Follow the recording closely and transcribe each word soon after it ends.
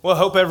Well, I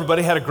hope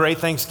everybody had a great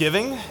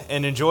Thanksgiving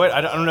and enjoyed.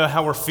 I don't know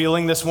how we're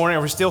feeling this morning.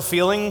 Are we still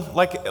feeling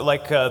like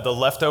the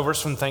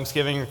leftovers from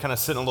Thanksgiving are kind of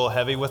sitting a little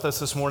heavy with us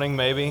this morning?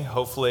 Maybe,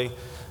 hopefully.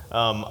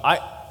 One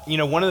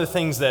of the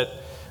things that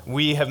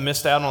we have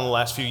missed out on the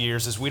last few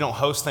years is we don't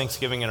host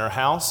Thanksgiving in our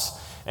house,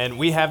 and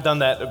we have done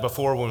that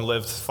before when we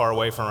lived far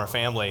away from our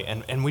family,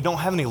 and we don't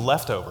have any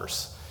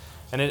leftovers.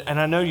 And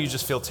I know you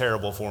just feel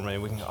terrible for me.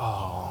 We can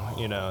go,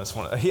 it's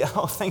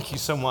thank you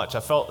so much. I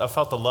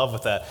felt the love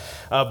with that.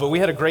 But we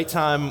had a great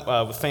time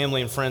with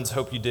family and friends.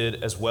 Hope you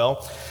did as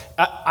well.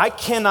 I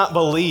cannot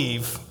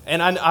believe,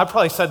 and I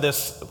probably said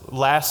this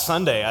last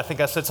Sunday. I think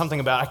I said something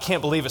about, I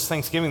can't believe it's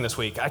Thanksgiving this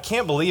week. I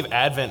can't believe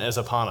Advent is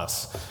upon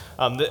us.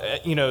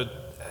 The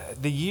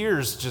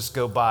years just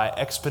go by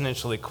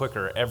exponentially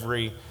quicker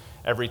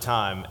every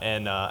time.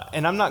 And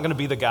I'm not going to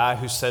be the guy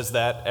who says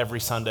that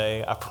every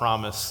Sunday, I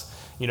promise.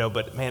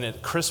 But man,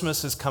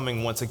 Christmas is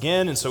coming once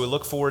again, and so we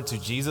look forward to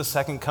Jesus'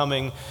 second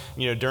coming,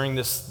 during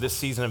this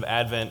season of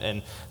Advent.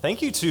 And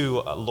thank you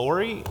to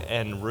Lori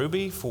and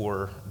Ruby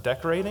for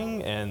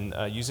decorating and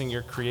using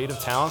your creative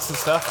talents and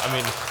stuff. I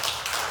mean,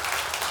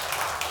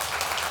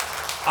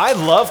 I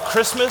love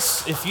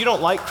Christmas. If you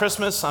don't like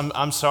Christmas,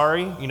 I'm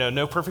sorry.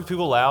 No perfect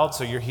people allowed,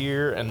 so you're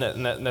here, and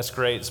that's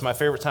great. It's my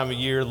favorite time of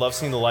year. Love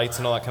seeing the lights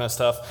and all that kind of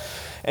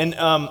stuff. And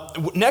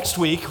next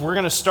week, we're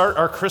going to start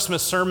our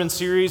Christmas sermon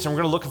series, and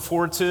we're going to look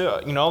forward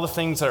to all the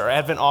things that our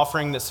Advent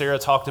offering that Sarah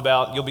talked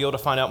about. You'll be able to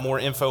find out more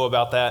info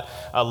about that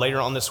later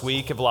on this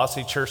week at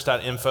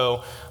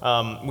velocitychurch.info.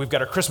 We've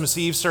got our Christmas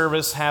Eve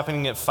service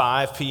happening at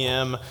 5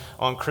 p.m.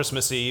 on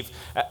Christmas Eve.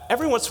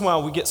 Every once in a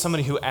while, we get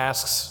somebody who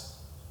asks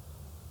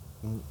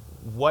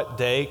what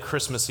day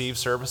Christmas Eve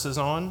service is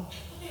on.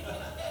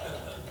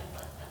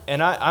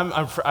 And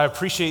I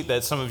appreciate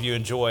that some of you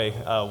enjoy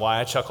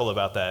why I chuckle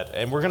about that.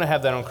 And we're going to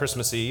have that on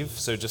Christmas Eve,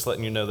 so just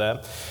letting you know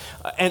that.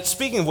 And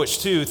speaking of which,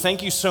 too,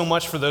 thank you so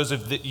much for those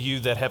of you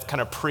that have kind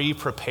of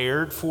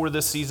pre-prepared for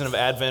this season of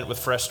Advent with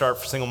Fresh Start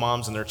for single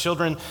moms and their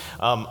children.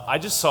 I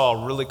just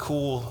saw a really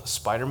cool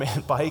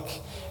Spider-Man bike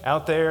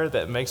out there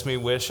that makes me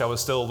wish I was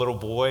still a little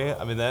boy.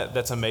 I mean,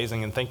 that's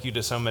amazing. And thank you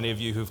to so many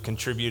of you who've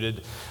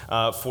contributed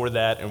for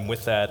that and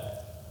with that.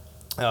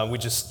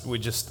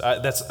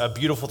 That's a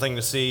beautiful thing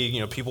to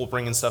see, people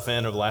bringing stuff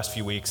in over the last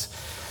few weeks.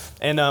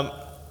 And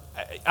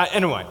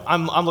anyway,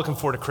 I'm looking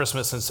forward to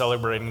Christmas and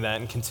celebrating that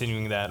and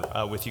continuing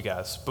that with you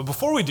guys. But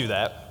before we do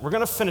that, we're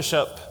going to finish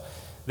up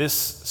this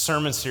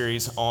sermon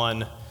series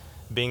on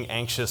being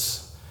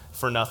anxious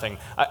for nothing.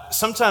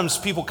 Sometimes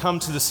people come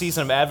to the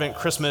season of Advent,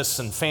 Christmas,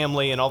 and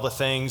family and all the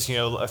things,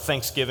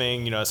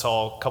 Thanksgiving, I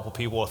saw a couple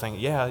people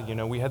think,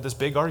 we had this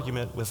big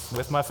argument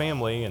with my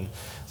family, and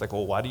it's like,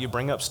 well, why do you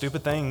bring up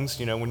stupid things,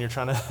 when you're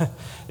trying to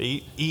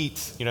eat,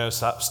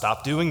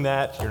 stop doing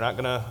that. You're not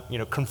going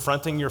to,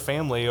 confronting your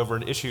family over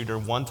an issue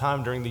one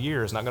time during the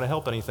year is not going to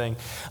help anything.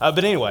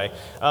 But anyway,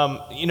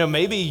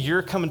 maybe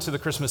you're coming to the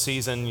Christmas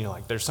season,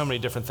 there's so many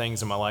different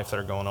things in my life that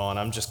are going on.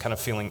 I'm just kind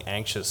of feeling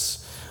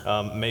anxious.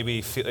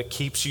 Maybe it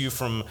keeps you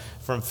from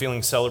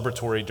feeling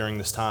celebratory during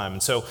this time.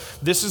 And so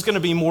this is going to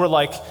be more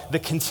like the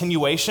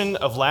continuation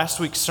of last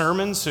week's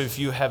sermon. So if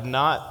you have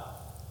not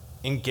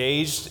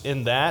engaged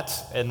in that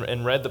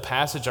and read the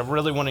passage, I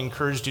really want to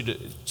encourage you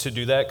to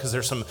do that, because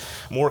there's some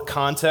more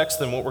context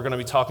than what we're going to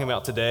be talking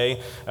about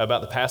today about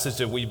the passage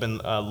that we've been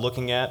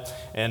looking at.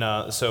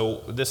 And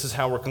so this is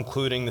how we're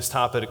concluding this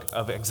topic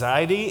of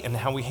anxiety and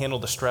how we handle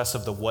the stress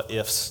of the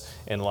what-ifs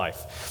in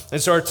life.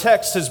 And so our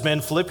text has been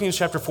Philippians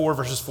chapter 4,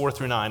 verses 4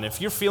 through 9. If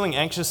you're feeling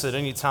anxious at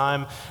any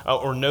time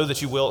or know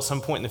that you will at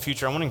some point in the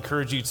future, I want to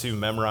encourage you to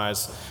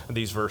memorize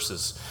these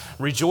verses.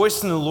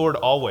 Rejoice in the Lord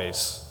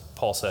always,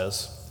 Paul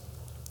says.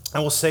 I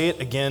will say it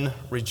again,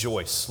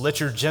 rejoice. Let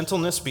your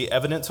gentleness be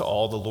evident to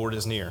all, the Lord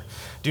is near.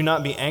 Do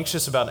not be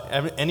anxious about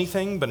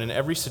anything, but in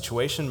every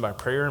situation, by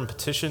prayer and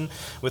petition,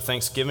 with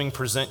thanksgiving,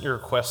 present your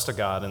requests to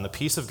God, and the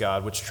peace of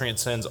God, which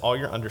transcends all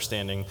your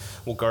understanding,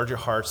 will guard your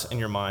hearts and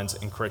your minds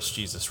in Christ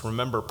Jesus.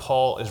 Remember,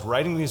 Paul is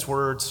writing these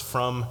words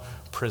from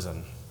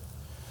prison.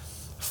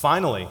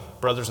 Finally,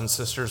 brothers and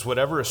sisters,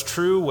 whatever is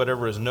true,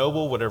 whatever is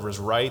noble, whatever is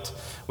right,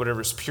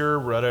 whatever is pure,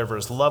 whatever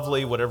is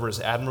lovely, whatever is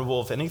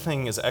admirable, if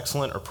anything is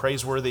excellent or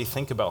praiseworthy,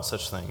 think about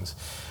such things.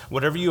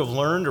 Whatever you have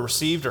learned or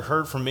received or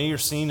heard from me or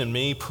seen in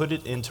me, put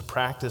it into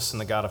practice,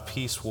 and the God of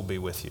peace will be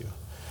with you.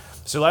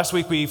 So last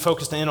week we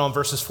focused in on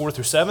verses 4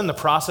 through 7, the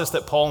process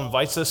that Paul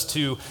invites us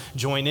to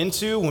join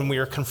into when we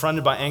are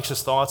confronted by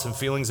anxious thoughts and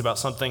feelings about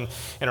something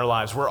in our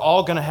lives. We're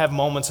all going to have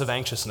moments of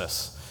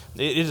anxiousness.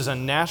 It is a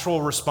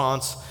natural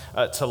response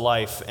to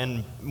life,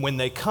 and when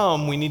they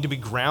come, we need to be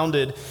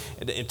grounded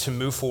to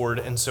move forward,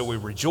 and so we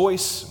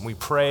rejoice, we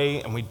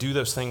pray, and we do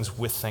those things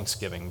with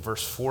thanksgiving.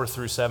 Verse 4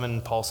 through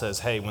 7, Paul says,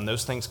 hey, when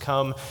those things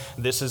come,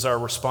 this is our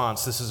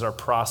response, this is our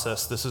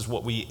process, this is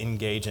what we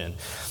engage in.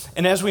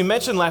 And as we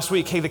mentioned last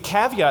week, hey, the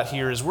caveat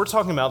here is we're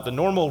talking about the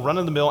normal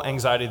run-of-the-mill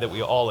anxiety that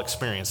we all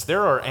experience.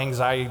 There are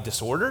anxiety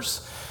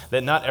disorders.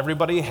 that not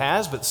everybody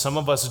has, but some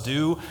of us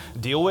do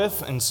deal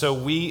with. And so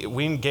we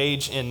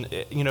engage in,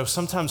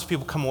 sometimes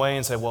people come away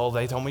and say, well,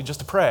 they told me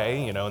just to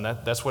pray, and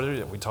that's what it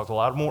is. We talked a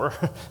lot more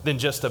than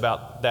just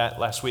about that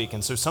last week.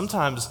 And so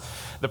sometimes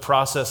the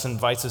process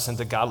invites us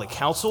into godly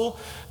counsel,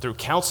 through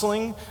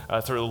counseling,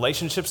 through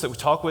relationships that we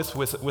talk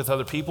with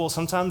other people.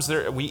 Sometimes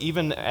we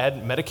even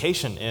add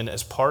medication in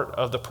as part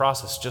of the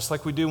process, just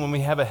like we do when we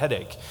have a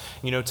headache,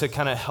 to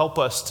kind of help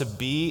us to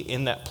be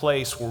in that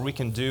place where we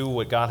can do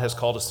what God has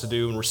called us to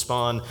do and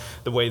respond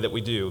the way that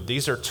we do.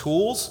 These are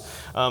tools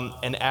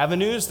and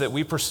avenues that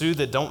we pursue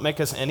that don't make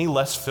us any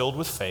less filled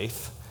with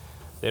faith.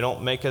 They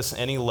don't make us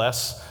any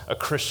less a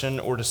Christian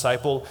or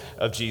disciple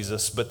of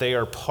Jesus, but they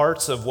are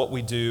parts of what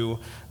we do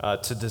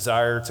to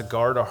desire to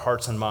guard our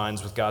hearts and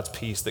minds with God's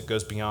peace that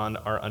goes beyond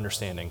our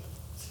understanding.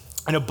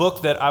 In a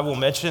book that I will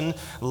mention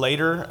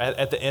later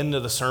at the end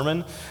of the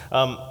sermon,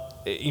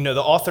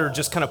 the author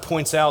just kind of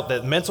points out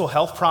that mental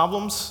health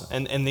problems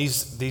and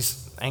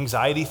these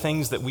anxiety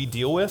things that we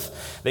deal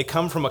with, they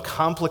come from a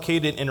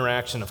complicated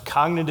interaction of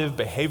cognitive,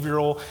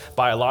 behavioral,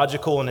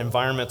 biological, and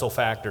environmental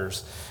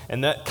factors.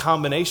 And that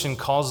combination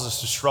causes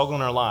us to struggle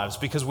in our lives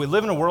because we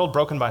live in a world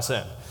broken by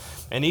sin.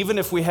 And even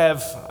if we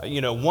have,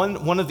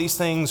 one of these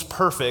things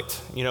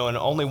perfect, and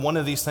only one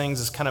of these things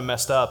is kind of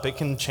messed up, it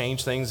can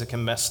change things, it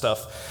can mess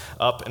stuff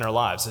up in our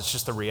lives. It's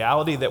just the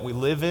reality that we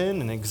live in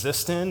and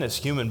exist in as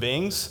human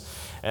beings.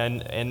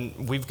 And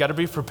we've got to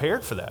be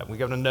prepared for that. We've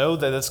got to know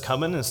that it's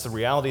coming, and it's the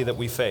reality that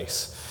we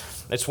face.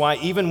 That's why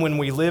even when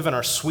we live in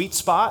our sweet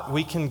spot,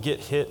 we can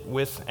get hit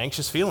with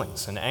anxious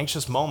feelings and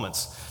anxious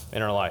moments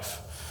in our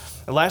life.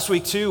 And last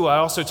week, too, I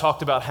also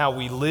talked about how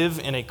we live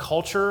in a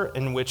culture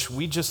in which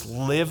we just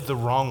live the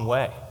wrong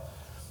way.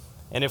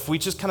 And if we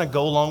just kind of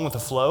go along with the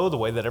flow, the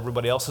way that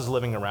everybody else is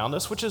living around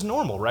us, which is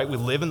normal, right? We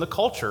live in the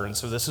culture, and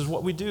so this is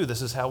what we do.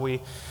 This is how we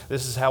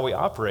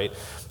operate.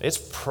 It's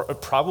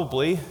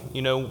probably,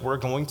 we're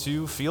going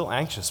to feel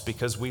anxious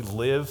because we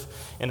live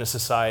in a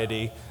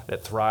society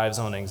that thrives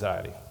on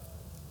anxiety.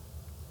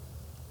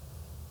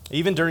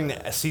 Even during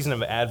the season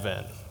of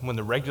Advent, when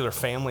the regular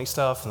family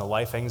stuff and the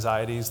life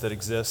anxieties that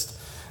exist,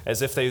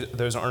 as if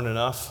those aren't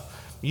enough,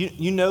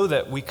 you know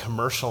that we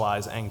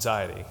commercialize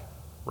anxiety,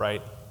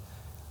 right?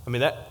 I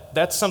mean,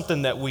 that's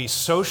something that we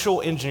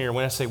social engineer.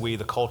 When I say we,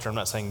 the culture, I'm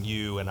not saying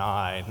you and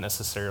I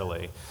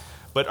necessarily,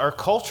 but our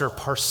culture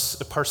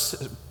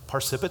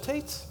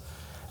precipitates.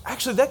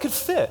 Actually, that could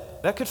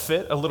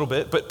fit a little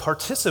bit, but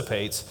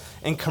participates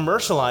in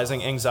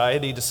commercializing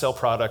anxiety to sell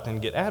product and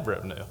get ad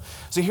revenue.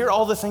 So here are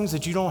all the things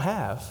that you don't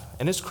have,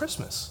 and it's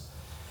Christmas.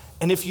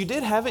 And if you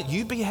did have it,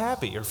 you'd be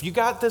happy. Or if you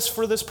got this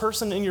for this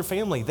person in your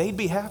family, they'd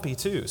be happy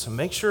too. So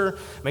make sure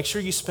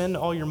you spend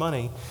all your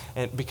money,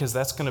 and because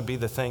that's going to be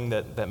the thing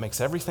that makes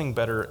everything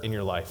better in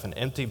your life, an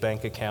empty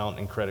bank account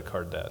and credit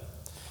card debt.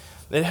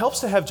 It helps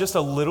to have just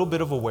a little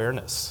bit of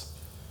awareness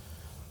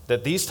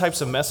that these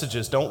types of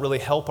messages don't really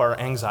help our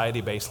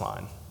anxiety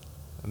baseline.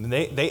 I mean,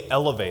 they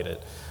elevate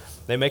it.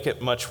 They make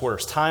it much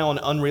worse. Tie on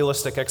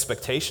unrealistic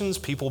expectations,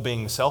 people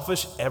being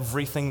selfish,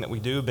 everything that we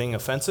do being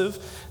offensive,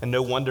 and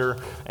no wonder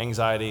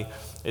anxiety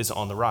is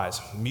on the rise.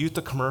 Mute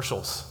the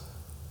commercials.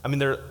 I mean,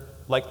 they're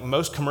like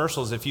most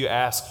commercials, if you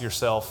ask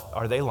yourself,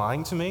 are they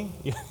lying to me?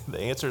 The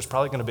answer is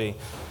probably going to be,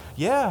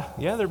 yeah,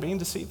 they're being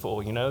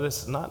deceitful.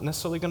 This is not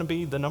necessarily going to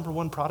be the number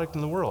one product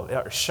in the world.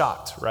 You're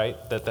shocked, right,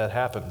 that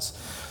happens.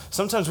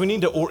 Sometimes we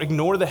need to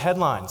ignore the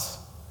headlines.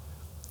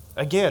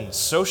 Again,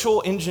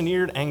 social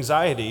engineered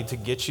anxiety to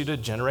get you to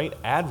generate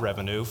ad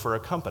revenue for a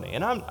company.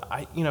 And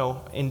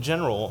in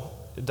general,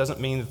 it doesn't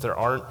mean that there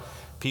aren't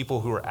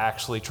people who are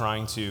actually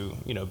trying to,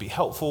 be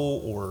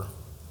helpful or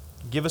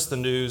give us the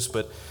news.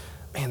 But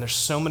man, there's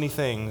so many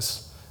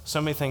things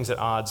at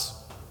odds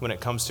when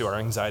it comes to our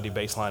anxiety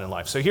baseline in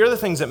life. So here are the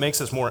things that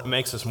makes us more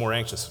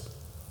anxious.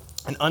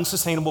 An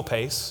unsustainable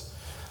pace.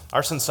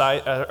 Our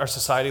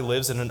society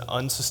lives at an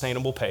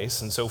unsustainable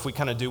pace, and so if we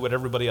kind of do what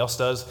everybody else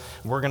does,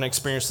 we're going to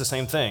experience the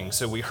same thing.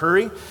 So we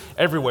hurry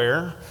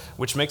everywhere,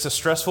 which makes us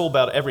stressful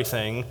about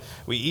everything.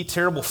 We eat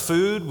terrible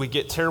food, we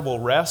get terrible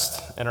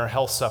rest, and our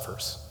health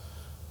suffers.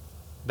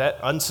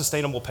 That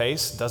unsustainable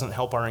pace doesn't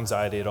help our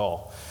anxiety at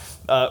all.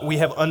 We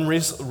have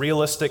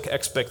unrealistic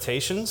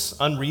expectations,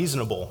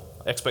 unreasonable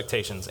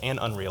expectations, and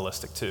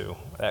unrealistic too.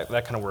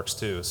 That kind of works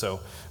too. So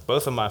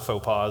both of my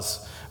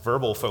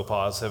verbal faux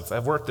pas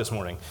have worked this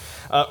morning.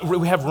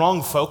 We have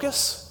wrong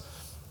focus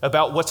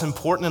about what's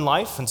important in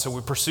life, and so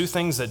we pursue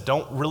things that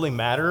don't really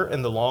matter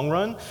in the long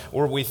run,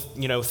 or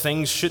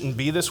things shouldn't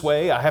be this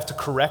way. I have to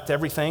correct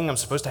everything. I'm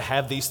supposed to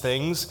have these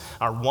things.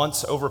 Our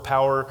wants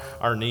overpower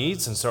our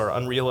needs, and so our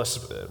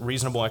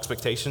unreasonable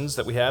expectations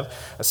that we have.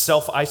 A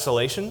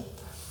self-isolation.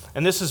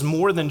 And this is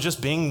more than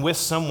just being with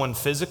someone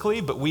physically,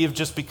 but we have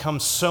just become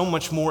so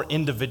much more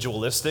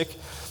individualistic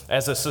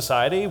as a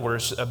society where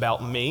it's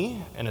about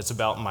me, and it's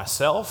about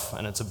myself,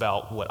 and it's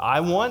about what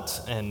I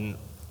want and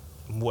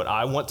what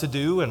I want to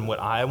do and what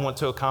I want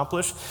to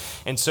accomplish.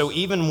 And so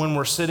even when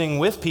we're sitting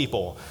with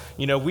people,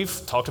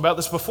 we've talked about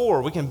this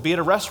before. We can be at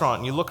a restaurant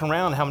and you look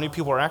around how many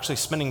people are actually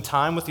spending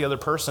time with the other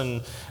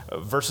person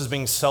versus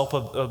being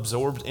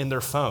self-absorbed in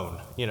their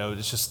phone.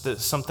 It's just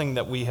something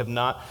that we have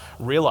not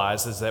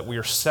realized is that we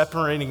are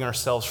separating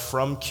ourselves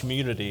from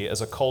community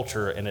as a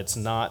culture, and it's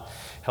not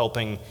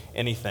helping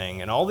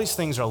anything. And all these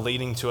things are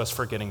leading to us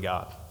forgetting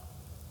God.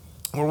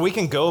 Where we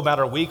can go about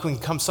our week, we can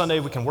come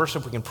Sunday, we can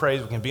worship, we can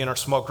praise, we can be in our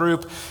small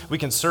group, we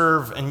can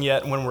serve, and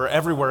yet when we're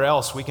everywhere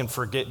else, we can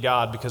forget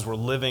God because we're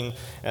living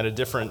at a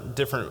different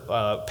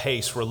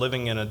pace, we're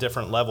living in a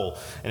different level,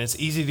 and it's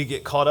easy to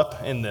get caught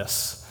up in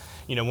this.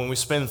 When we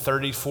spend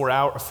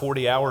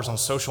 40 hours on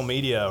social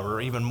media or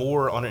even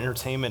more on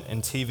entertainment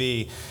and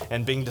TV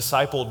and being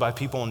discipled by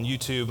people on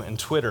YouTube and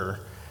Twitter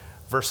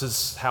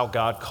versus how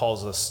God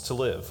calls us to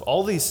live.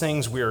 All these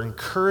things we are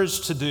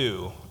encouraged to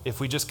do if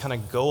we just kind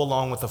of go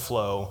along with the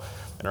flow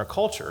in our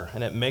culture,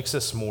 and it makes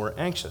us more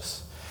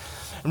anxious.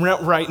 And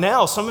right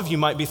now, some of you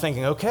might be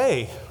thinking,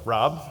 okay,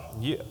 Rob,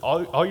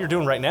 all you're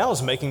doing right now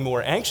is making me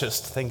more anxious,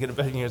 thinking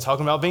about,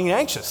 talking about being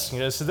anxious.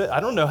 I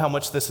don't know how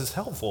much this is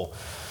helpful.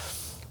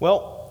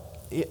 Well,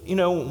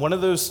 one of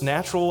those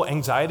natural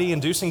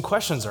anxiety-inducing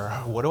questions are,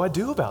 what do I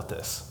do about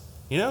this?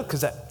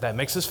 Because that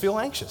makes us feel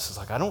anxious. It's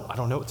like, I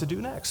don't know what to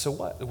do next. So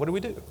what? What do we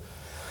do?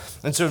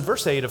 And so in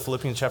verse 8 of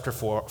Philippians chapter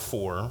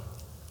 4,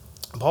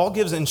 Paul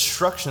gives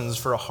instructions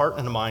for a heart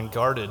and a mind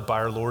guarded by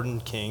our Lord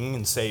and King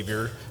and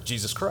Savior,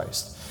 Jesus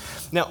Christ.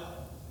 Now,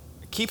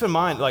 keep in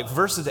mind,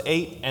 verses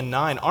 8 and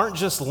 9 aren't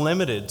just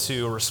limited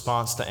to a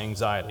response to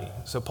anxiety.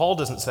 So Paul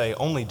doesn't say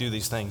only do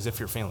these things if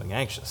you're feeling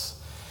anxious.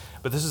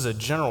 But this is a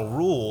general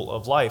rule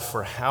of life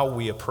for how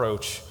we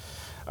approach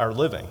our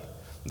living.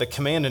 The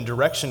command and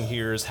direction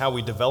here is how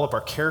we develop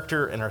our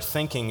character, and our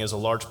thinking is a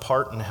large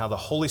part in how the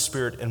Holy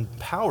Spirit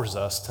empowers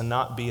us to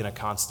not be in a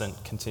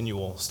constant,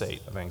 continual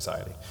state of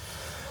anxiety.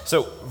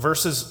 So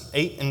verses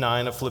 8 and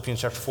 9 of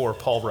Philippians chapter 4,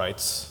 Paul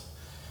writes,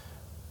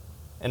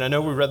 and I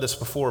know we read this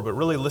before, but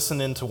really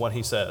listen into what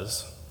he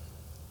says.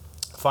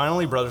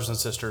 Finally, brothers and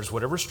sisters,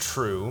 whatever's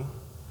true,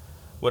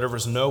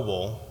 whatever's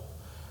noble,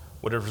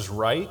 whatever's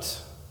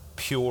right,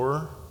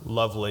 pure,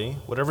 lovely,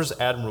 whatever's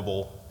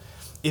admirable,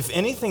 if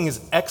anything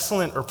is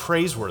excellent or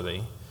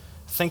praiseworthy,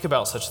 think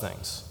about such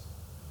things.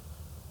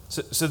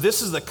 So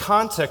this is the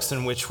context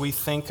in which we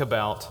think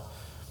about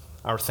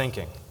our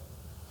thinking.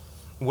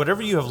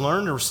 Whatever you have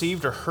learned or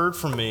received or heard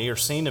from me or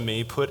seen in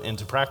me, put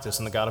into practice,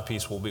 and the God of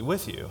peace will be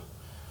with you.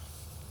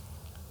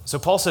 So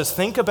Paul says,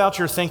 think about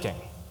your thinking.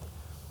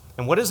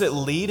 And what is it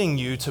leading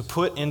you to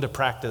put into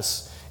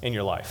practice in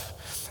your life?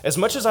 As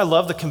much as I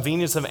love the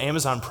convenience of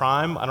Amazon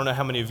Prime, I don't know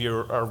how many of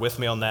you are with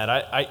me on that.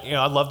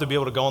 I'd love to be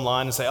able to go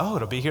online and say, oh,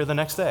 it'll be here the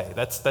next day.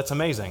 That's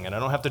amazing, and I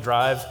don't have to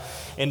drive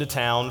into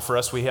town. For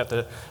us, we have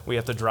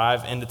to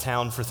drive into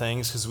town for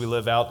things because we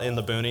live out in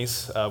the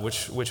boonies,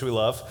 which we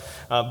love.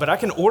 But I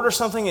can order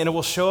something and it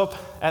will show up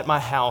at my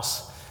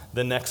house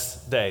the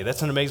next day.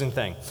 That's an amazing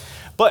thing.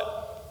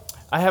 But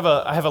I have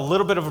a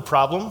little bit of a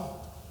problem.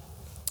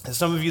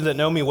 Some of you that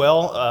know me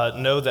well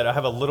know that I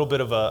have a little bit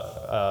of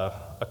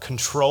a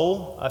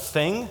control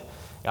thing.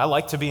 I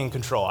like to be in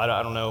control.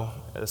 I don't know,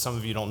 some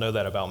of you don't know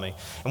that about me.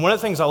 And one of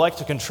the things I like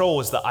to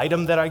control is the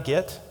item that I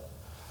get,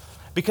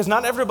 because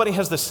not everybody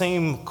has the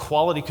same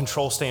quality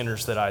control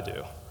standards that I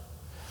do.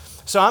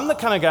 So I'm the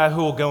kind of guy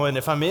who will go in,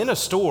 if I'm in a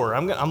store,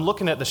 I'm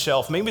looking at the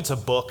shelf, maybe it's a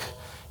book,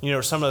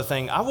 or some other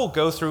thing, I will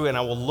go through and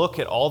I will look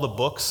at all the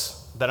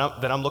books that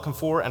I'm looking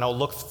for, and I'll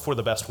look for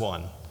the best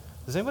one.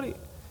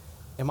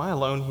 Am I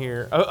alone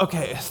here? Oh,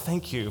 okay,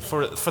 thank you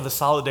for the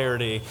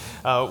solidarity.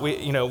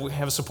 We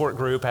have a support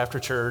group after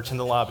church in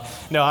the lobby.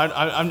 No,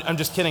 I'm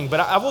just kidding.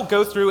 But I will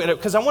go through it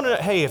because I want to.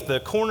 Hey, if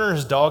the corner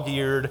is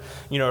dog-eared,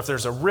 if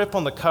there's a rip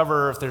on the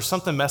cover, if there's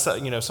something mess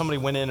up, somebody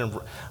went in and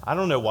I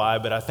don't know why,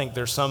 but I think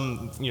there's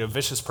some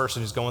vicious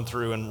person who's going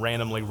through and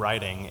randomly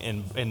writing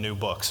in new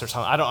books or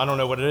something. I don't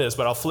know what it is,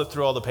 but I'll flip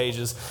through all the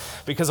pages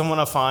because I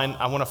want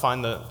to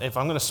find if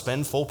I'm going to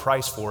spend full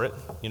price for it,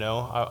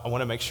 I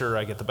want to make sure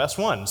I get the best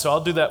one. So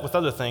I'll do that with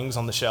other things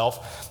on the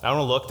shelf. I want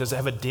to look, does it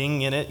have a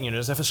ding in it?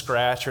 Does it have a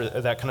scratch or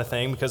that kind of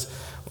thing? Because,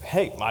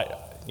 hey,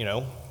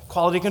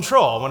 quality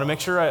control. I want to make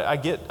sure I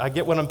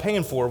get what I'm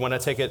paying for when I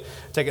take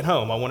it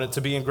home. I want it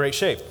to be in great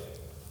shape.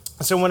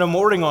 So when I'm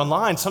ordering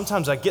online,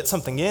 sometimes I get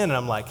something in and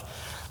I'm like,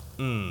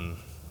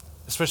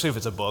 especially if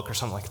it's a book or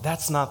something like,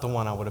 that's not the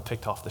one I would have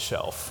picked off the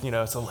shelf.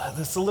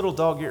 It's a little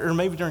dog, or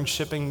maybe during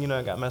shipping,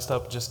 it got messed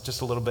up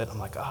just a little bit. I'm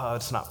like,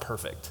 it's not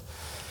perfect.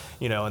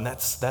 And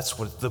that's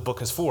what the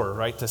book is for,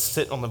 right? To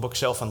sit on the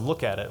bookshelf and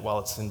look at it while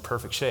it's in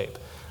perfect shape.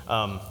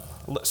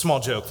 Small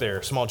joke.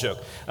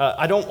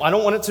 I don't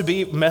want it to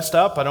be messed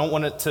up. I don't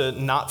want it to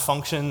not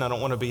function. I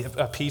don't want to be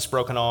a piece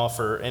broken off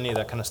or any of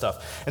that kind of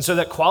stuff. And so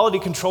that quality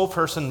control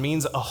person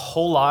means a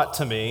whole lot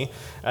to me.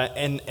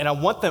 And I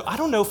want them. I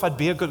don't know if I'd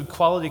be a good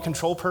quality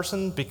control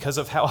person because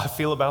of how I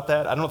feel about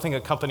that. I don't think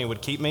a company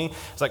would keep me.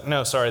 It's like,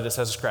 no, sorry, this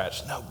has a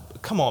scratch. No,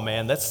 come on,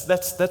 man,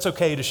 that's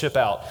okay to ship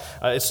out.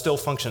 It still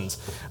functions.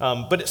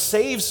 But it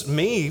saves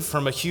me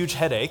from a huge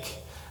headache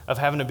of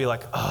having to be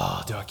like,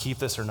 oh, do I keep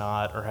this or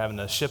not? Or having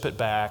to ship it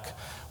back,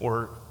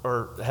 or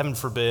heaven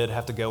forbid,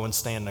 have to go and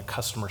stand in a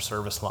customer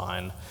service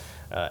line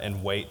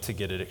and wait to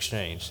get it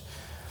exchanged.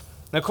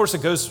 And of course,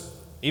 it goes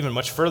even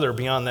much further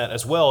beyond that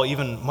as well,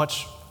 even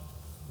much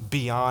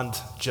beyond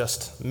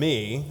just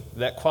me.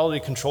 That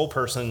quality control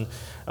person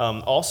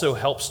also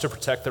helps to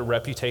protect the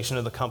reputation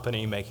of the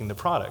company making the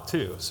product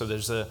too. So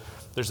there's a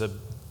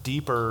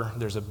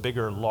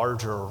bigger,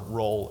 larger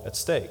role at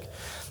stake.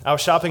 I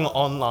was shopping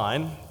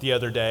online the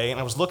other day, and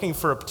I was looking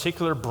for a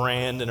particular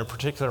brand and a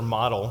particular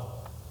model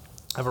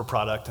of a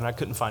product, and I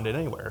couldn't find it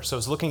anywhere. So I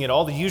was looking at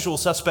all the usual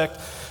suspect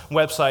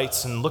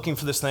websites and looking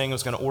for this thing. I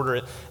was going to order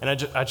it, and I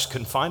just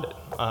couldn't find it.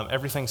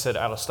 Everything said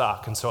out of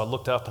stock, and so I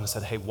looked up and I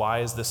said, hey, why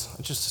is this?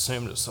 I just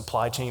assumed it was a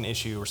supply chain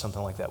issue or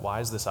something like that. Why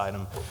is this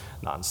item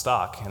not in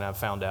stock? And I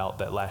found out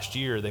that last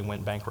year they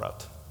went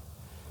bankrupt.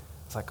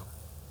 It's like,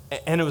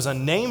 and it was a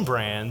name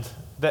brand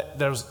that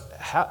was,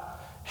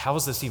 how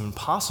is this even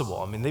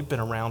possible? I mean, they've been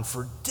around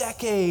for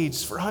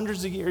decades, for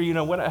hundreds of years,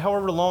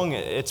 however long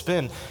it's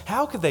been.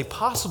 How could they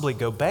possibly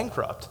go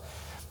bankrupt?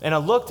 And I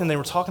looked, and they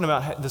were talking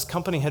about how this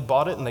company had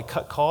bought it, and they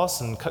cut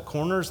costs and cut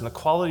corners, and the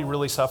quality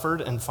really suffered,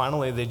 and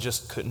finally they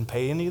just couldn't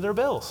pay any of their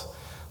bills.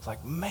 It's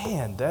like,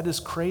 man, that is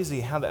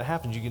crazy how that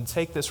happened. You can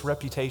take this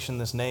reputation,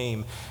 this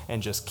name,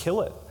 and just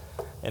kill it,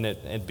 and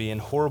it'd be in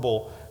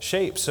horrible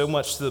shape, so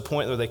much to the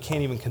point where they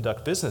can't even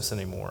conduct business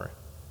anymore.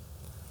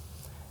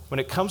 When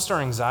it comes to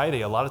our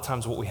anxiety, a lot of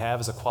times what we have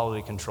is a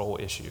quality control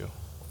issue.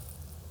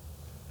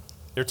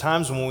 There are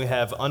times when we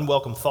have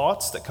unwelcome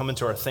thoughts that come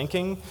into our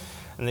thinking,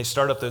 and they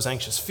start up those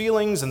anxious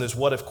feelings and those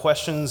what-if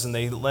questions, and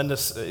they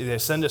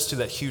send us to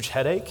that huge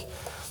headache.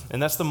 And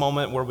that's the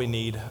moment where we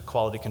need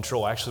quality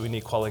control. Actually, we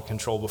need quality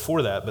control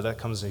before that, but that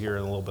comes here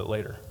in a little bit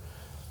later.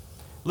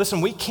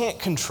 Listen, we can't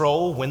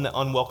control when the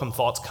unwelcome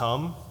thoughts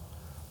come,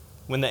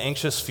 when the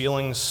anxious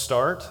feelings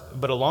start,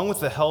 but along with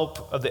the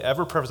help of the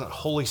ever-present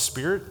Holy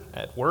Spirit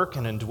at work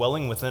and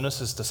indwelling within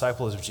us as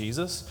disciples of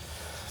Jesus,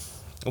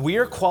 we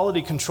are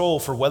quality control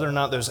for whether or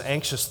not those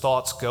anxious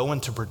thoughts go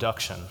into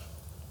production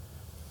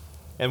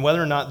and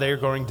whether or not they are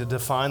going to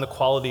define the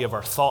quality of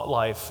our thought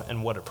life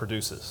and what it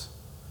produces.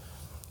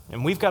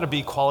 And we've got to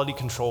be quality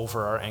control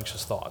for our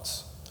anxious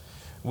thoughts.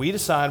 We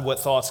decide what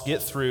thoughts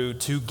get through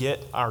to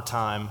get our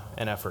time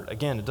and effort.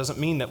 Again, it doesn't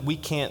mean that we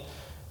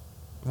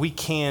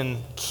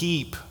can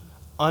keep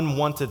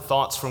unwanted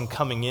thoughts from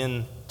coming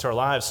in to our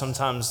lives.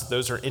 Sometimes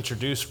those are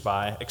introduced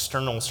by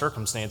external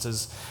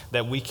circumstances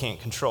that we can't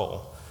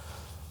control.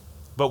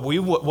 But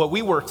what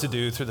we work to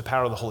do through the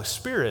power of the Holy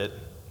Spirit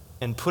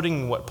and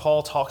putting what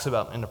Paul talks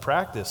about into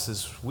practice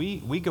is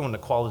we go into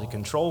quality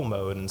control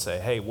mode and say,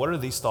 hey, what are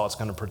these thoughts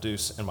going to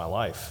produce in my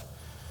life?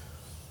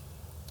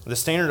 The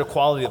standard of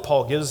quality that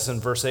Paul gives us in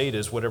verse 8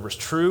 is whatever is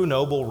true,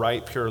 noble,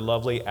 right, pure,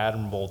 lovely,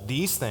 admirable.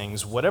 These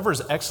things, whatever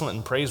is excellent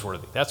and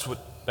praiseworthy. That's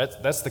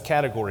the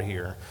category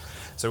here.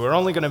 So we're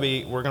going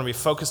to be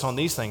focused on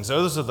these things.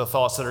 Those are the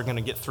thoughts that are going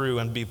to get through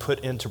and be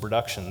put into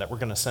production, that we're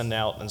going to send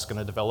out, and it's going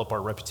to develop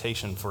our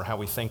reputation for how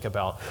we think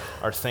about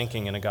our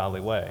thinking in a godly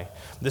way.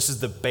 This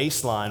is the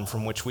baseline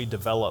from which we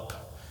develop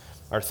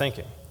our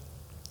thinking.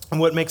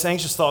 And what makes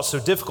anxious thoughts so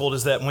difficult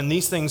is that when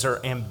these things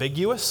are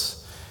ambiguous,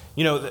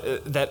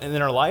 that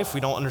in our life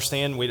we don't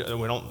understand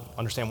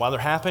why they're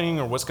happening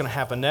or what's going to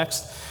happen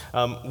next.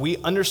 We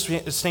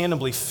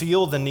understandably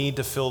feel the need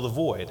to fill the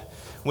void.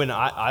 When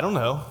I don't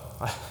know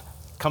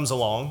comes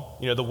along,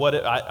 the what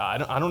if,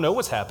 I don't know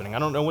what's happening. I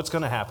don't know what's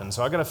going to happen.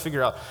 So I got to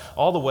figure out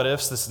all the what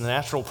ifs. This is the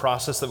natural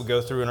process that we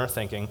go through in our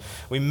thinking.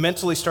 We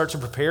mentally start to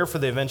prepare for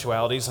the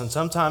eventualities, and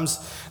sometimes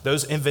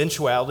those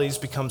eventualities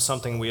become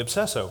something we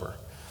obsess over.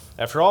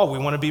 After all, we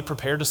want to be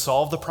prepared to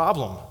solve the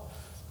problem,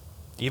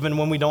 even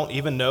when we don't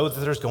even know that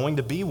there's going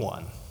to be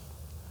one.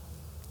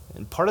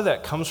 And part of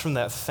that comes from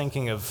that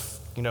thinking of,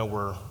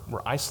 we're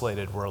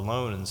isolated, we're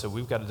alone, and so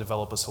we've got to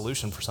develop a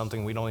solution for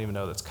something we don't even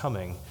know that's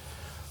coming.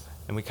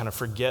 And we kind of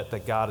forget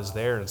that God is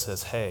there and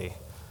says, hey,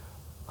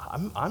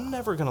 I'm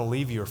never going to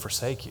leave you or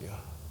forsake you.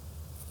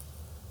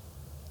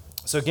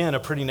 So again, a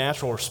pretty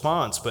natural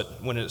response,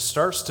 but when it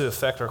starts to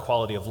affect our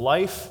quality of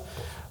life,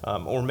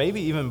 or maybe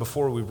even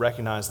before we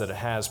recognize that it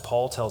has,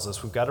 Paul tells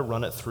us we've got to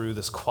run it through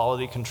this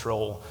quality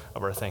control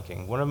of our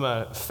thinking. One of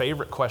my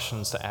favorite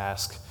questions to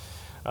ask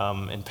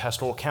in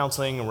pastoral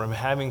counseling, or when I'm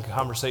having a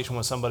conversation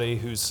with somebody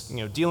who's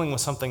dealing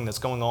with something that's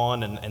going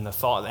on, and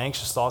the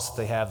anxious thoughts that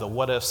they have, the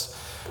what ifs,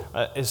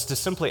 is to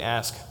simply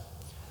ask,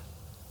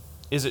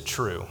 is it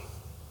true?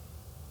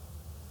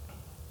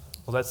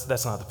 Well,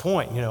 that's not the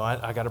point.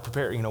 I got to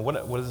prepare.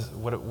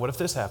 What if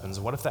this happens?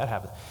 What if that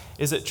happens?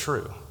 Is it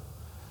true?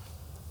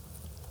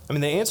 I mean,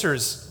 the answer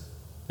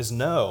is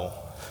no,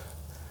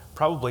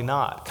 probably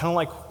not. Kind of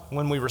like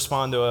when we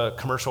respond to a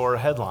commercial or a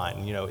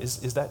headline,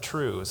 is that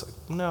true? It's like,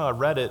 no, I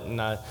read it and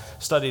I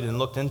studied and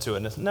looked into it.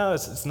 And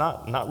it's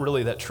not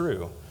really that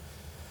true.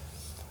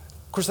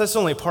 Of course, that's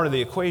only part of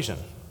the equation.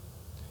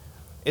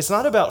 It's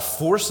not about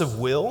force of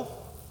will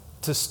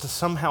to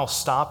somehow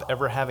stop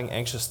ever having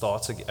anxious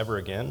thoughts ever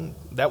again,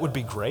 that would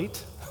be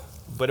great,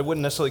 but it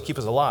wouldn't necessarily keep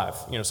us alive,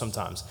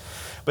 sometimes.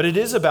 But it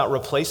is about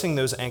replacing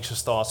those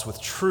anxious thoughts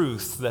with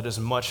truth that is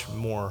much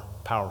more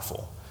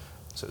powerful.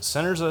 So it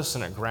centers us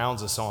and it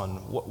grounds us on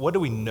what do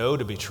we know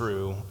to be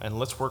true, and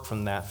let's work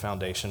from that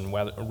foundation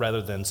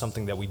rather than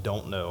something that we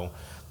don't know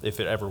if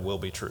it ever will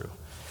be true.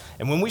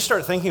 And when we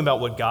start thinking about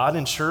what God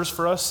ensures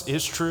for us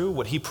is true,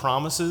 what he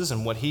promises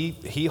and what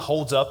he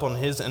holds up on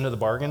his end of the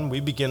bargain, we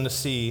begin to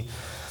see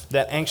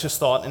that anxious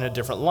thought in a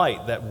different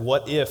light, that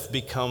what if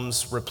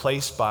becomes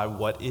replaced by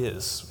what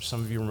is.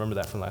 Some of you remember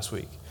that from last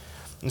week.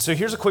 And so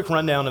here's a quick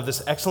rundown of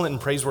this excellent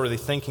and praiseworthy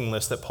thinking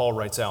list that Paul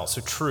writes out. So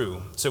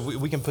true. So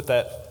we can put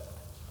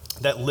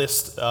that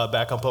list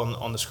back up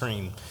on the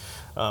screen.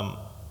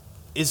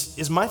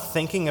 Is my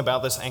thinking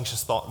about this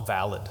anxious thought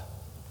valid?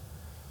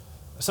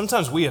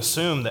 Sometimes we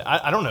assume that,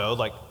 I don't know,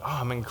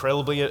 I'm an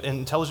incredibly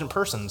intelligent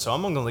person, so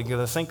I'm only going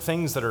to think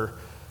things that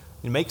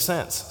make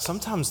sense.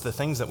 Sometimes the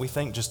things that we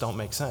think just don't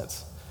make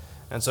sense.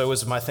 And so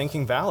is my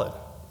thinking valid?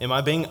 Am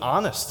I being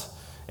honest?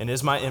 And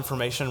is my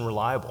information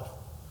reliable?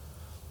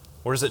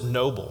 Or is it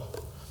noble?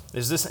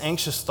 Is this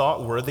anxious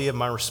thought worthy of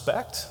my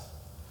respect?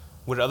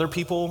 Would other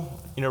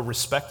people,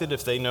 respect it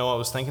if they know I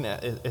was thinking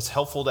it? It's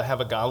helpful to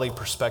have a godly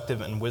perspective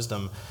and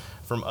wisdom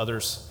from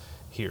others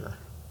here.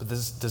 But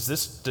does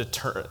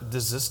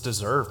this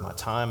deserve my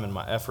time and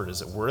my effort?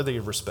 Is it worthy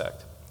of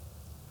respect?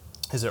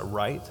 Is it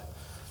right?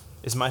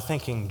 Is my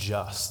thinking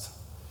just?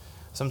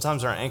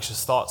 Sometimes our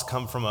anxious thoughts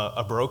come from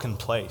a broken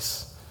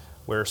place,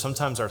 where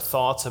sometimes our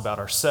thoughts about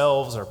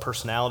ourselves, our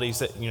personalities,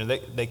 that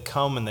they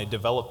come and they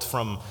developed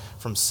from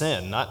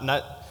sin.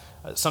 Not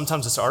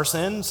sometimes it's our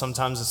sin,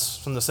 sometimes it's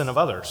from the sin of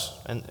others.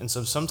 And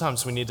so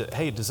sometimes we need to,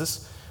 hey, is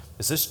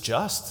this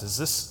just? Is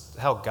this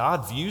how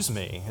God views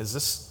me? Does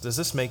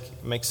this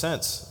make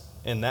sense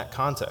in that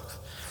context?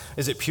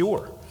 Is it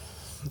pure?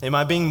 Am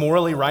I being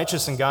morally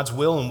righteous in God's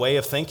will and way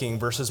of thinking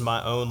versus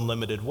my own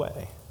limited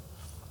way?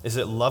 Is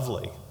it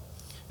lovely?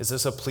 Is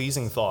this a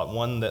pleasing thought,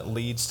 one that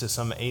leads to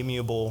some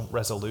amiable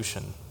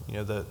resolution?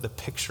 The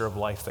picture of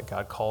life that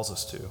God calls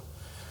us to.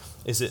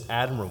 Is it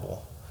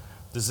admirable?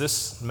 Does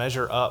this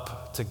measure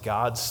up to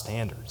God's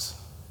standards?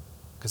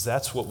 Because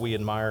that's what we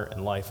admire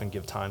in life and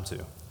give time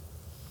to.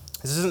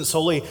 This isn't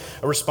solely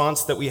a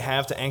response that we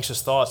have to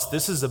anxious thoughts.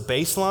 This is a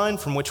baseline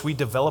from which we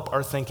develop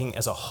our thinking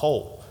as a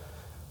whole.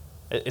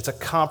 It's a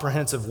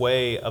comprehensive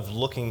way of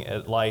looking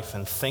at life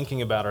and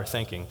thinking about our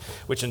thinking,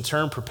 which in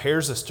turn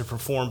prepares us to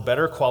perform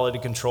better quality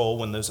control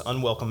when those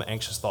unwelcome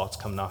anxious thoughts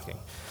come knocking.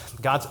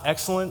 God's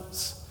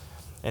excellence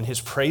and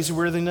his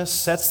praiseworthiness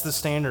sets the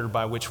standard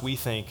by which we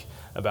think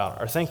about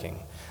our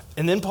thinking.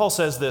 And then Paul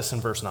says this in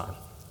verse 9.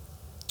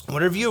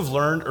 Whatever you have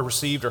learned or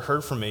received or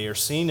heard from me or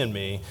seen in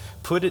me,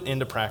 put it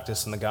into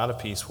practice, and the God of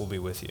peace will be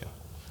with you.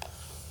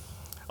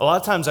 A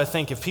lot of times I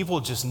think if people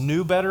just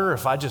knew better,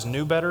 if I just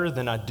knew better,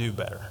 then I'd do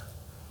better.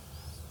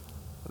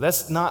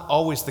 That's not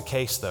always the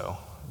case, though.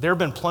 There have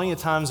been plenty of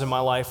times in my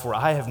life where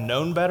I have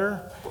known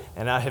better,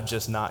 and I have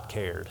just not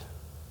cared.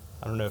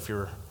 I don't know if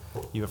you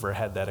ever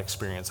had that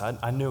experience.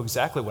 I knew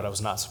exactly what I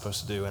was not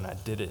supposed to do, and I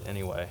did it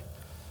anyway.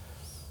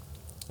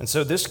 And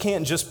so this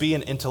can't just be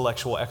an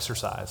intellectual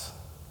exercise.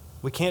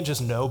 We can't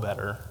just know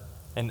better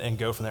and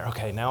go from there.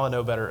 Okay, now I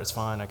know better, it's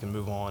fine, I can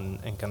move on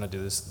and kind of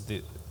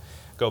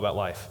go about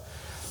life.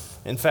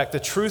 In fact, the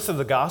truth of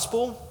the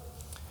gospel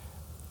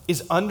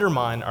is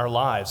undermine our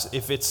lives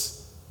if it's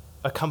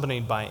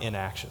accompanied by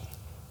inaction.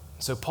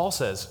 So Paul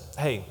says,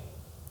 hey,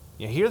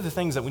 here are the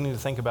things that we need to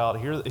think about.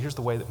 Here's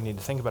the way that we need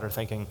to think about our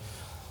thinking.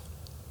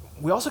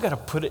 We also got to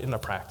put it into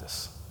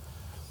practice.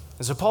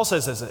 And so Paul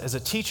says, as a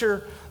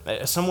teacher,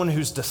 as someone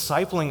who's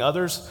discipling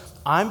others,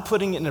 I'm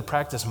putting it into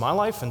practice in my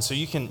life, and so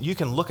you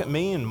can look at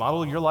me and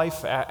model your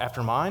life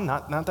after mine.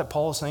 Not that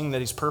Paul is saying that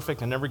he's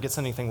perfect and never gets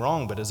anything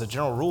wrong, but as a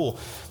general rule,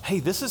 hey,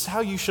 this is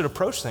how you should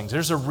approach things.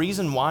 There's a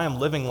reason why I'm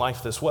living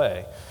life this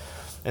way,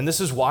 and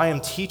this is why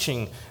I'm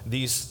teaching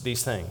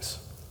these things.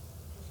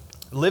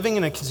 Living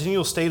in a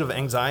continual state of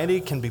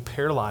anxiety can be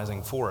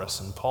paralyzing for us,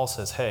 and Paul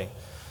says, hey,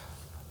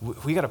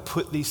 we got to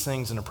put these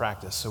things into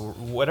practice. So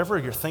whatever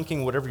you're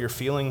thinking, whatever you're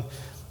feeling,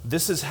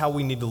 this is how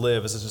we need to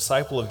live as a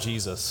disciple of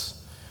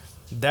Jesus.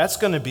 That's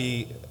going to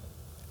be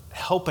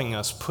helping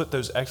us put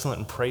those excellent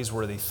and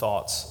praiseworthy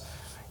thoughts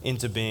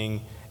into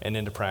being and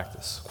into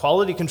practice.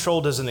 Quality control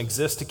doesn't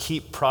exist to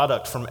keep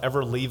product from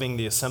ever leaving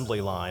the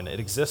assembly line. It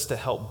exists to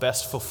help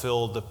best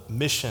fulfill the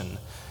mission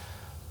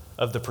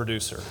of the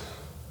producer.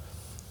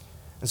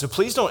 And so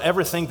please don't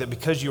ever think that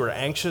because you are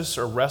anxious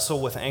or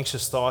wrestle with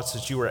anxious thoughts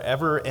that you are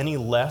ever any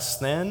less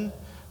than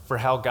for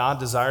how God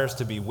desires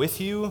to be with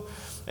you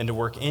and to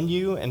work in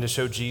you and to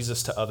show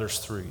Jesus to others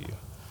through you.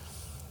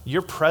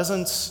 Your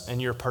presence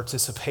and your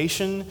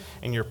participation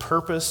and your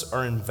purpose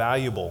are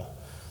invaluable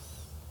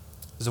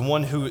as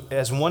one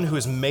who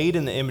is made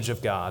in the image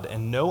of God,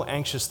 and no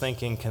anxious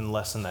thinking can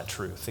lessen that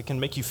truth. It can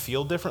make you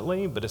feel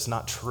differently, but it's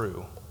not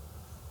true.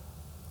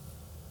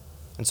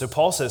 And so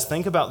Paul says,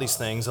 think about these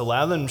things,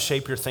 allow them to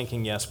shape your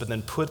thinking, yes, but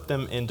then put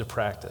them into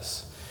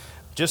practice.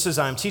 Just as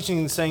I'm teaching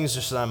these things,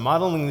 just as I'm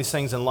modeling these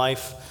things in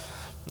life,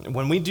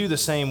 when we do the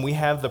same, we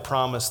have the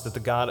promise that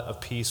the God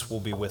of peace will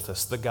be with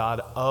us, the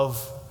God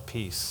of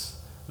peace,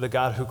 the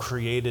God who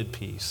created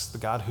peace, the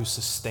God who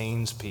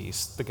sustains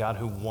peace, the God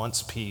who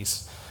wants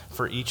peace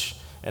for each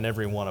and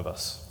every one of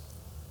us.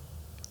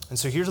 And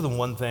so here's the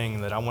one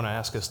thing that I want to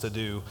ask us to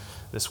do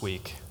this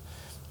week.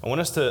 I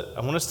want us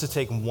to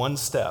take one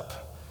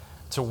step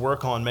to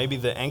work on maybe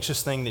the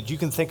anxious thing that you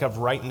can think of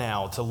right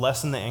now to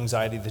lessen the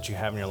anxiety that you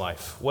have in your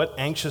life. What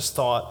anxious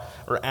thought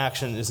or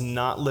action is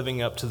not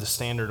living up to the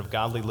standard of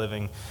godly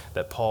living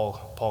that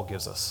Paul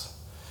gives us?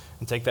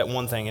 And take that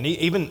one thing and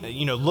even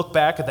look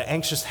back at the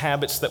anxious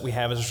habits that we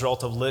have as a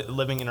result of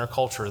living in our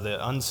culture, the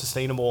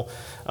unsustainable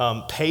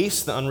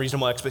pace, the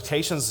unreasonable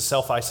expectations, the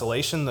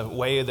self-isolation, the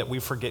way that we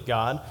forget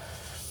God.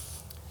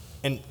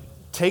 And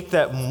take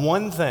that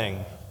one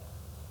thing,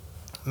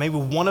 maybe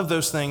one of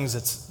those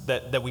things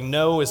that we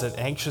know is an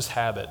anxious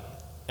habit,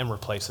 and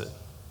replace it.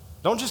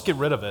 Don't just get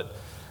rid of it.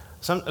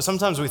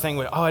 Sometimes we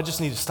think, I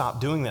just need to stop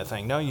doing that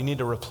thing. No, you need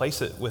to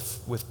replace it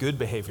with good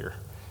behavior.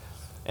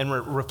 And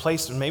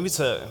replace, maybe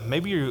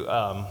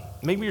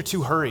you're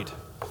too hurried.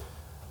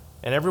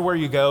 And everywhere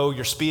you go,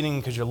 you're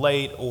speeding because you're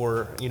late,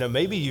 or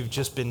maybe you've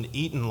just been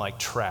eating like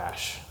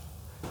trash.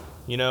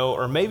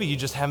 Or maybe you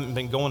just haven't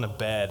been going to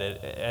bed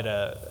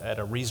at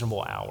a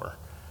reasonable hour.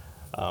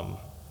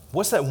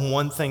 What's that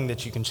one thing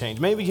that you can change?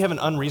 Maybe you have an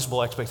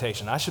unreasonable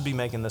expectation. I should be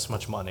making this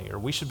much money, or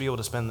we should be able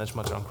to spend this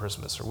much on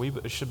Christmas, or we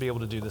should be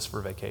able to do this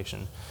for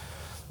vacation.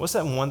 What's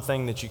that one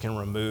thing that you can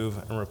remove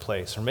and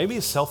replace? Or maybe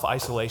it's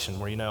self-isolation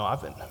where,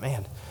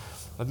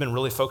 I've been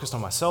really focused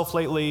on myself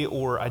lately,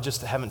 or I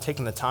just haven't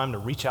taken the time to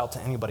reach out to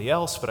anybody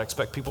else, but I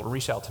expect people to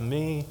reach out to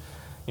me.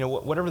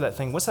 Whatever that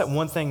thing, what's that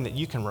one thing that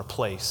you can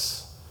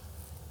replace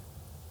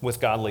with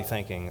godly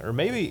thinking? Or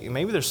maybe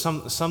there's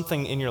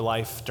something in your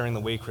life during the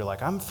week where you're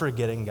like, I'm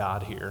forgetting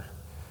God here.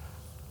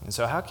 And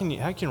so how can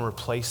you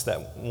replace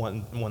that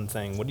one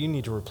thing? What do you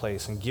need to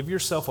replace? And give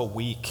yourself a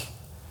week,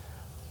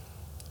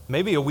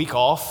 maybe a week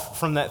off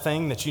from that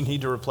thing that you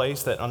need to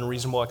replace, that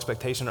unreasonable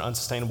expectation or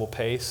unsustainable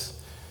pace.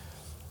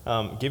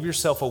 Give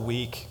yourself a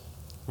week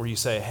where you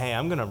say, hey,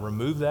 I'm going to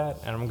remove that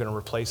and I'm going to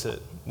replace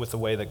it with the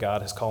way that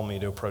God has called me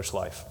to approach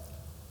life.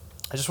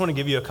 I just want to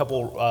give you a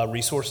couple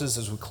resources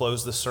as we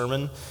close this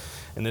sermon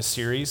in this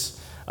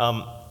series.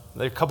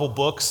 There are a couple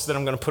books that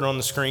I'm going to put on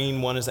the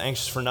screen. One is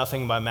Anxious for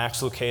Nothing by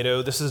Max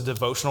Lucado. This is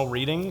devotional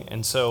reading,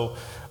 and so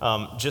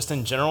just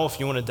in general, if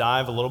you want to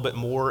dive a little bit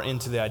more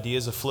into the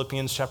ideas of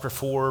Philippians chapter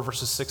 4,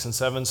 verses 6 and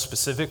 7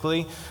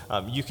 specifically,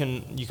 you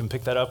can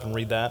pick that up and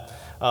read that.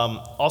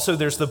 Also,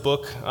 there's the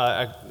book,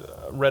 I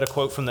read a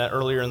quote from that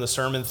earlier in the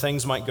sermon,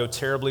 Things Might Go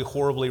Terribly,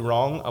 Horribly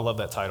Wrong. I love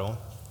that title.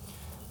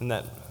 Isn't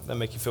that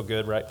make you feel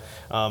good, right?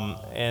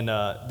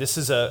 This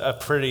is a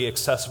pretty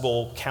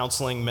accessible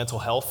counseling mental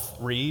health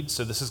read.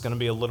 So this is going to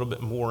be a little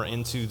bit more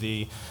into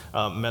the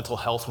mental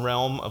health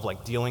realm of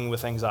like dealing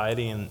with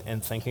anxiety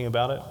and thinking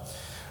about it.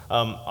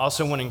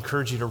 Also want to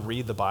encourage you to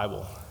read the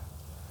Bible.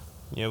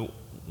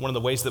 One of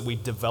the ways that we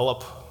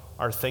develop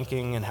our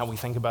thinking and how we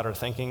think about our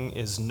thinking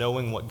is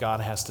knowing what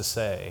God has to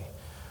say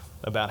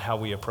about how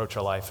we approach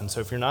our life. And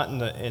so if you're not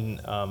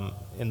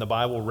in the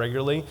Bible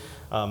regularly,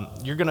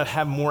 you're going to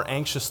have more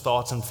anxious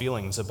thoughts and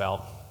feelings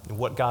about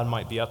what God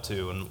might be up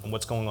to and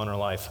what's going on in our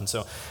life. And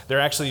so there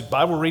are actually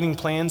Bible reading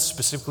plans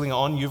specifically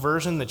on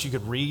YouVersion that you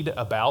could read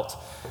about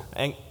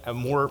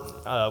more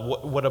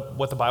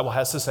what the Bible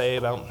has to say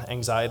about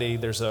anxiety.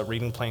 There's a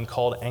reading plan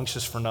called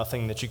Anxious for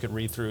Nothing that you could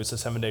read through. It's a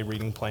 7-day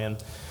reading plan.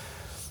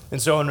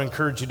 And so I want to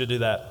encourage you to do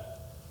that.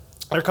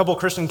 There are a couple of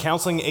Christian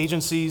counseling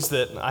agencies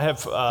that I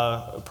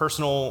have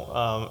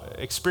personal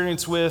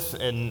experience with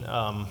and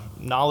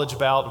knowledge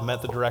about. I've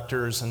met the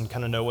directors and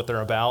kind of know what they're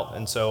about.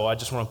 And so I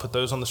just want to put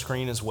those on the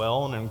screen as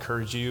well and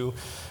encourage you,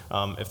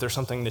 if there's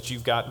something that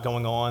you've got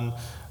going on,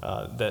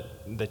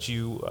 that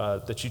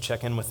you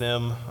check in with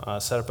them,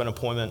 set up an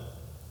appointment.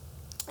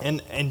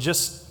 And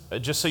just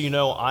so you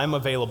know, I'm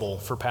available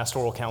for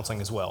pastoral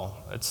counseling as well.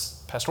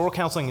 Pastoral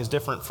counseling is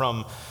different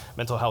from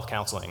mental health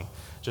counseling.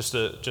 Just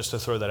to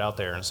throw that out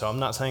there. And so I'm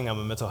not saying I'm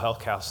a mental health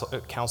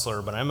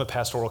counselor, but I'm a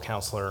pastoral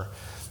counselor.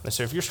 And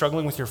so if you're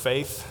struggling with your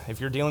faith, if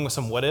you're dealing with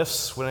some what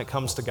ifs when it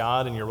comes to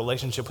God and your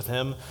relationship with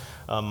Him,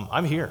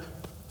 I'm here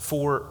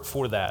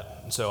for that.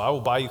 And so I will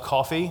buy you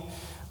coffee,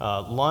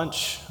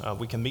 lunch.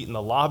 We can meet in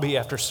the lobby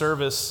after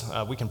service.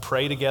 We can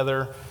pray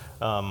together.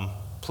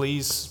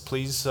 Please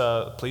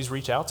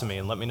reach out to me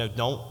and let me know.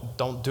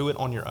 Don't do it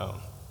on your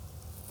own.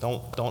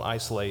 Don't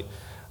isolate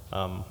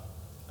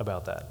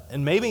about that.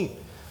 And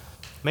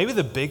maybe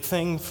the big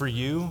thing for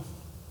you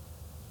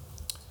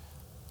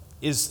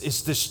is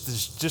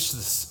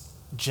this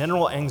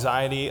general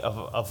anxiety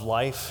of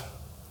life.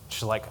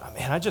 Just like,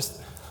 man, I just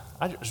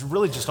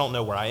really just don't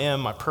know where I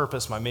am, my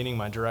purpose, my meaning,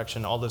 my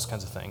direction, all those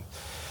kinds of things.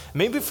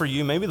 Maybe for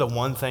you, maybe the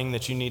one thing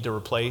that you need to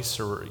replace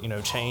or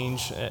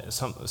change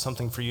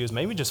something for you is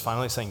maybe just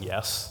finally saying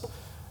yes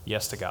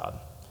to God.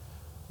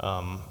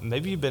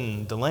 Maybe you've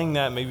been delaying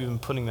that. Maybe you've been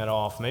putting that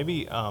off.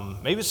 Maybe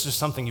it's just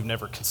something you've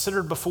never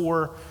considered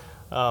before.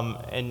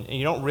 and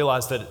you don't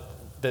realize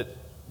that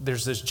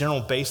there's this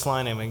general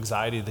baseline of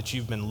anxiety that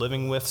you've been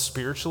living with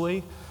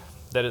spiritually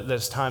that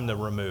it's time to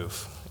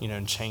remove,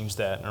 and change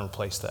that and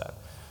replace that.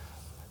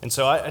 And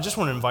so I just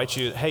want to invite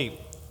you, hey,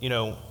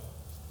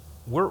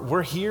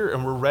 we're here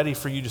and we're ready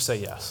for you to say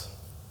yes.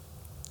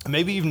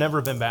 Maybe you've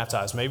never been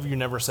baptized. Maybe you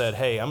never said,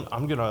 hey,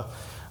 I'm gonna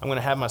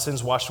have my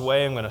sins washed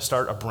away. I'm gonna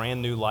start a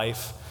brand new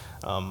life.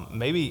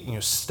 Maybe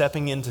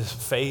stepping into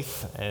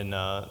faith and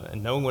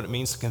knowing what it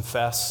means to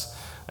confess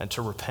and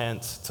to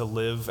repent, to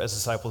live as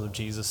disciples of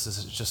Jesus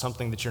is just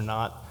something that you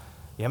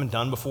haven't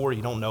done before,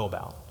 you don't know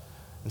about.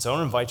 And so I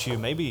want to invite you,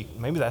 maybe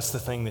that's the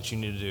thing that you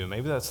need to do.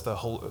 Maybe that's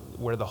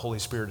where the Holy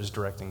Spirit is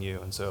directing you.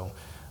 And so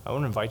I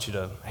want to invite you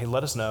to, hey,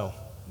 let us know.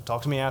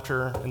 Talk to me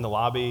after in the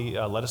lobby.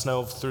 Let us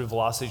know through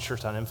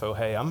velocitychurch.info.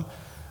 Hey,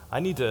 I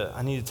need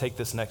to take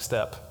this next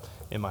step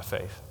in my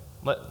faith.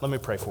 Let me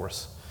pray for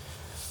us.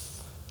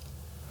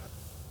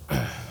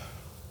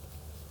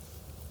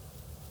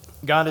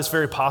 God, it's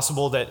very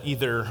possible that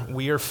either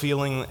we are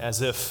feeling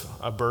as if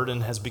a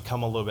burden has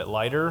become a little bit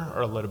lighter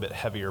or a little bit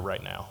heavier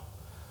right now.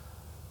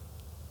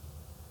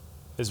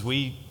 As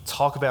we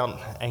talk about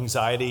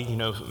anxiety,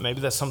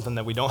 maybe that's something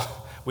that we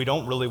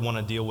don't really want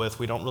to deal with.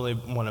 We don't really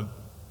want to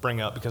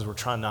bring up because we're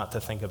trying not to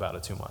think about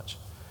it too much.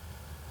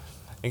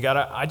 And God,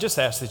 I just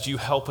ask that you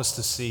help us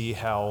to see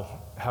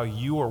how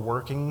you are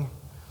working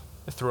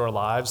through our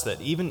lives, that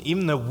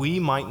even though we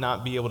might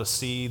not be able to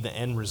see the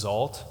end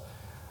result,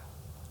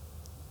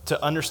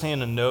 to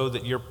understand and know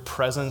that your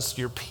presence,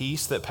 your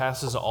peace that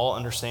passes all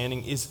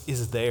understanding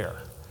is there.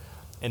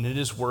 And it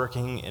is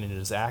working, and it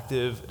is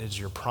active. It is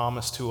your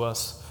promise to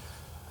us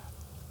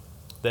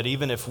that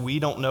even if we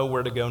don't know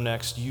where to go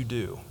next, you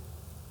do.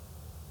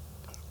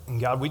 And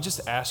God, we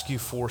just ask you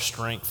for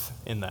strength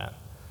in that.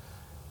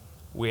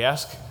 We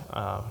ask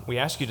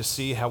you to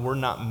see how we're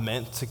not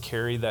meant to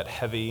carry that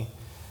heavy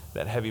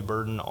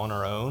burden on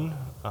our own,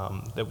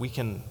 that we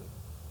can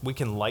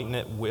lighten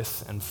it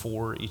with and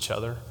for each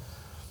other.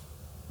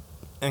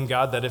 And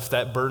God, that if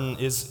that burden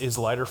is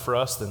lighter for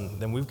us,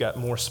 then we've got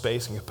more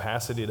space and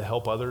capacity to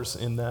help others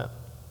in that.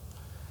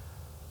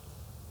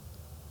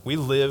 We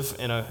live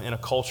in a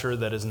culture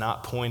that is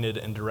not pointed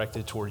and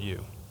directed toward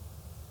you.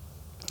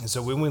 And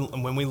so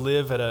when we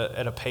live at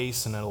a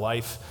pace and a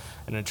life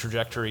and a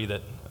trajectory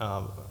that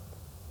kind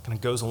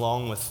of goes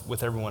along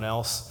with everyone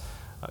else,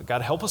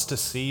 God, help us to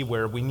see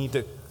where we need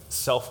to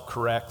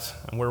self-correct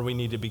and where we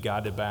need to be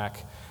guided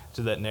back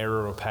to that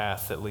narrower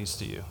path that leads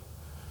to you.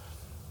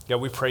 God,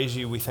 we praise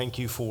you. We thank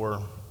you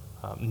for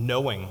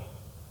knowing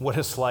what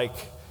it's like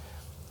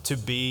to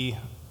be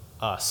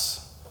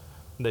us,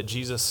 that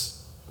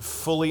Jesus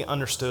fully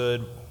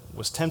understood,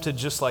 was tempted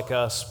just like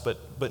us,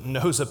 but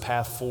knows a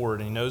path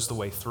forward and he knows the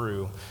way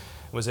through,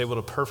 and was able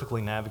to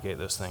perfectly navigate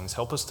those things.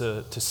 Help us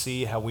to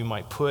see how we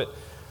might put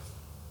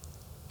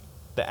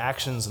the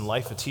actions and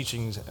life of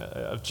teachings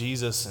of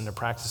Jesus into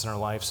practice in our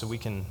life so we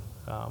can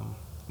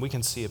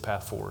see a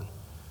path forward.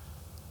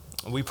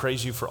 We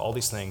praise you for all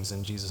these things.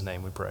 In Jesus'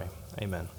 name we pray. Amen.